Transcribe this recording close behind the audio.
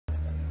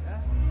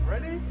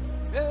ready?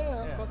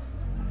 Yeah, of course.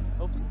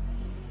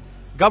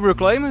 Gabriel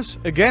Clemens,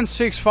 again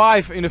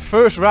 6-5 in the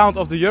first round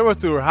of the Euro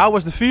Tour. How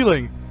was the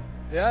feeling?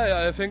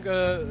 Yeah, I think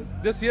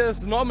this year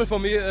is normal for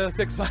me,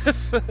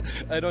 6-5.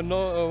 I don't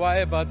know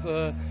why, but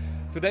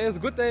today is a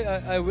good day.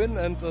 I win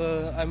and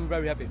I'm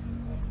very happy.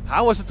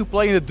 How was it to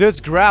play in the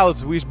Dutch crowd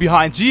who is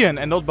behind Gian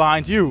and not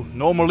behind you?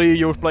 Normally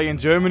you play in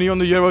Germany on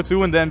the Euro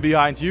Tour and then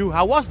behind you.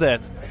 How was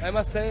that? I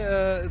must say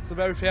it's a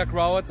very fair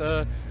crowd.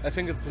 I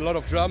think it's a lot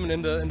of German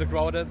in the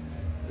crowd.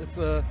 It's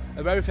a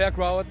very fair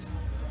crowd.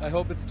 I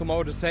hope it's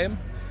tomorrow the same.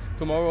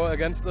 Tomorrow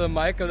against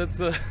Michael, it's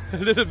a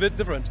little bit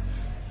different.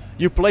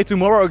 You play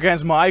tomorrow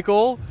against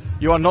Michael.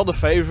 You are not the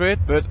favorite,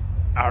 but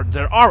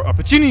there are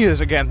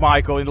opportunities against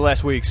Michael in the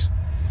last weeks.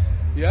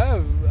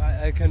 Yeah,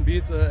 I can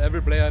beat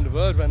every player in the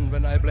world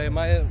when I play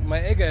my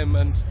A game,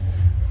 and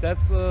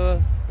that's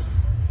what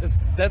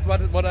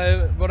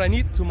I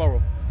need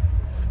tomorrow.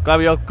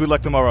 Gabriel, good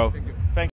luck tomorrow. Thank you.